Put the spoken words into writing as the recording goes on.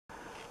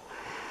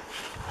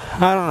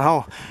I don't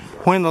know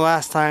when the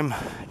last time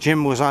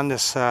Jim was on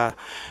this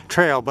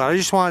trail, but I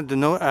just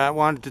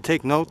wanted to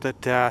take note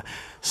that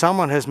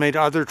someone has made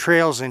other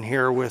trails in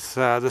here with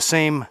the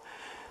same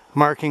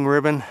marking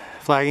ribbon,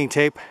 flagging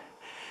tape.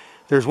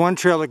 There's one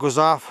trail that goes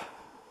off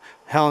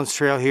Helen's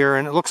Trail here,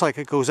 and it looks like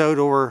it goes out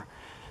over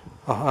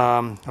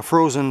a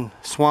frozen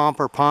swamp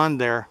or pond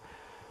there,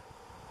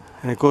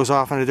 and it goes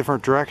off in a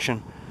different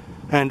direction.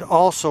 And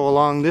also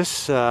along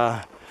this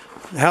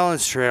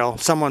Helen's Trail,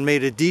 someone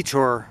made a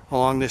detour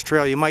along this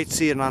trail. You might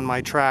see it on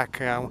my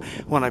track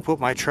when I put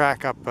my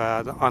track up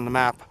on the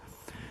map.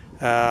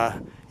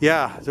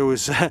 Yeah, there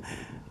was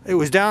it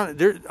was down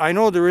there. I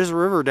know there is a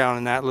river down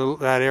in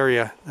that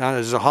area.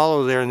 There's a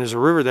hollow there, and there's a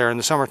river there in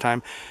the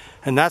summertime,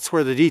 and that's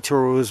where the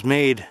detour was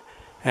made.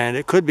 And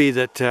it could be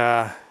that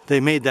they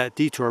made that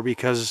detour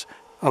because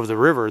of the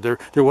river.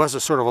 There was a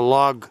sort of a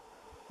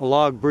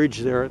log bridge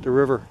there at the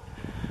river.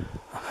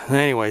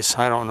 Anyways,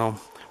 I don't know.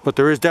 But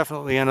there is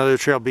definitely another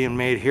trail being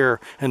made here,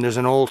 and there's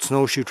an old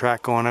snowshoe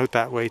track going out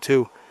that way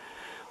too.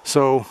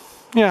 So,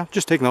 yeah,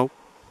 just take note.